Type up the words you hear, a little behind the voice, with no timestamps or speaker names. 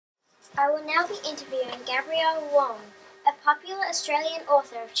I will now be interviewing Gabrielle Wang, a popular Australian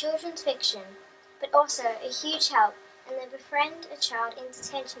author of children's fiction, but also a huge help in the Befriend a Child in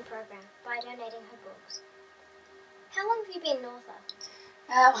Detention program by donating her books. How long have you been an author?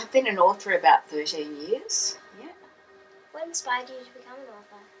 I've been an author about 13 years, yeah. What inspired you to become an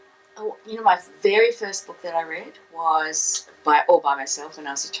author? Oh, my very first book that I read was all by myself when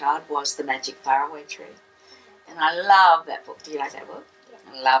I was a child was The Magic Faraway Tree. And I love that book. Do you like that book? Yeah.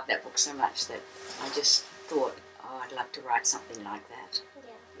 I love that book so much that I just thought, I'd love to write something like that.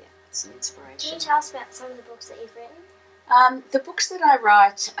 Yeah, it's an inspiration. Can you tell us about some of the books that you've written? The books that I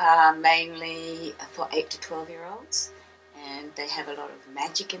write are mainly for 8 to 12-year-olds, and they have a lot of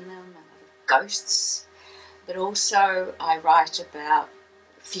magic in them, a lot of ghosts, but also I write about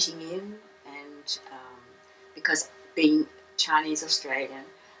fitting in, and because being Chinese Australian,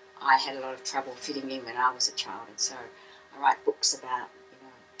 I had a lot of trouble fitting in when I was a child, and so I write books about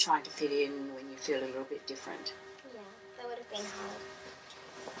trying to fit in when you feel a little bit different. Yeah, that would have been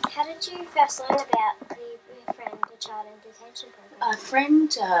hard. How did you first learn about the Befriend a Child in Detention program? A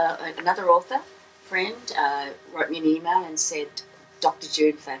friend, another author, wrote me an email and said Dr.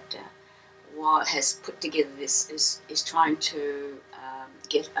 June Factor has put together this, is trying to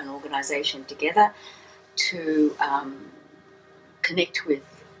get an organisation together to connect with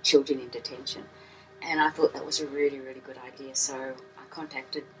children in detention. And I thought that was a really, really good idea. So I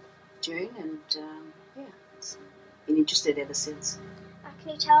contacted June and it's been interested ever since.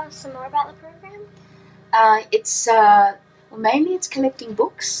 Can you tell us some more about the program? It's mainly it's collecting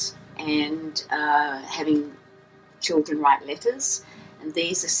books and having children write letters, and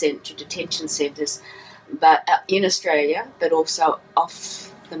these are sent to detention centres, but in Australia, but also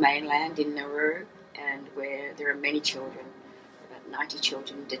off the mainland in Nauru, and where there are many children, about 90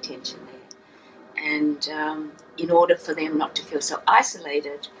 children in detention there. And in order for them not to feel so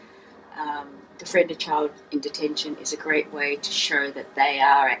isolated, Befriend a Child in Detention is a great way to show that they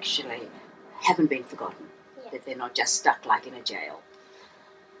are actually haven't been forgotten, that they're not just stuck like in a jail.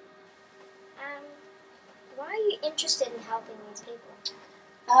 Why are you interested in helping these people?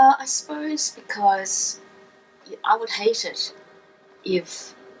 I suppose because I would hate it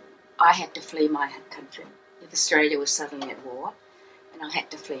if I had to flee my country. If Australia was suddenly at war and I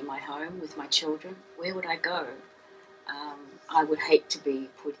had to flee my home with my children, where would I go? I would hate to be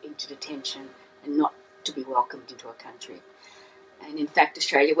put into detention and not to be welcomed into a country. And in fact,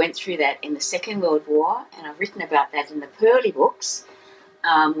 Australia went through that in the Second World War, and I've written about that in the Pearly books,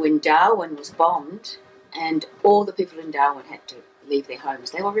 when Darwin was bombed and all the people in Darwin had to leave their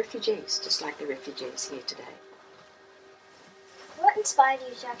homes. They were refugees, just like the refugees here today. What inspired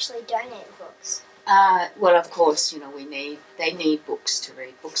you to actually donate books? Well, of course, they need books to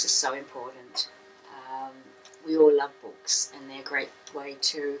read. Books are so important. We all love books, and they're a great way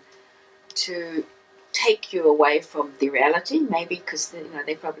to take you away from the reality, maybe because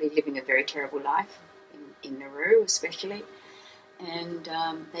they're probably living a very terrible life in Nauru, especially, and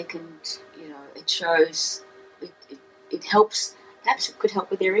they can, it shows, it helps. Perhaps it could help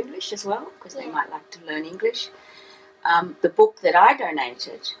with their English as well, because they might like to learn English. The book that I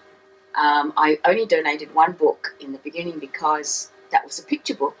donated, I only donated one book in the beginning because that was a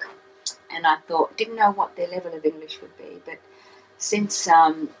picture book, and I didn't know what their level of English would be. But since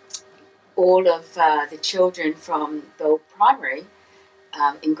all of the children from Bell Primary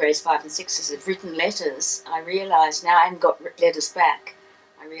in grades 5 and 6 have written letters, I realise now, and got letters back,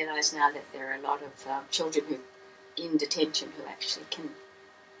 I realise now that there are a lot of children who in detention who actually can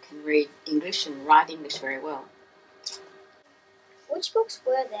read English and write English very well. Which books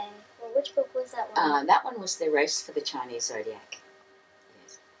were they? Or which book was that one? That one was The Race for the Chinese Zodiac.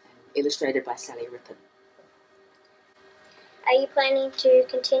 Yes, and illustrated by Sally Rippon. Are you planning to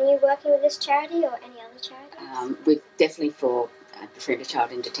continue working with this charity or any other charities? Definitely for Befriend a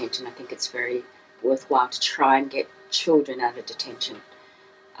Child in Detention. I think it's very worthwhile to try and get children out of detention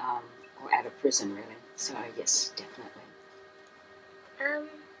or out of prison, really. So, yes, definitely.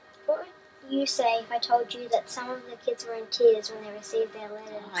 What would you say if I told you that some of the kids were in tears when they received their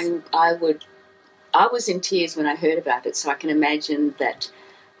letters? I was in tears when I heard about it, so I can imagine that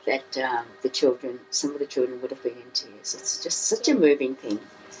some of the children would have been in tears. It's just such a moving thing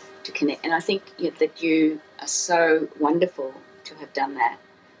to connect. And I think that you are so wonderful to have done that,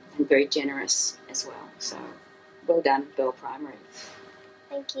 and very generous as well. So, well done, Bell Primary.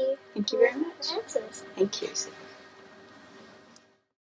 Thank you. Thank you very much. Answers. Thank you.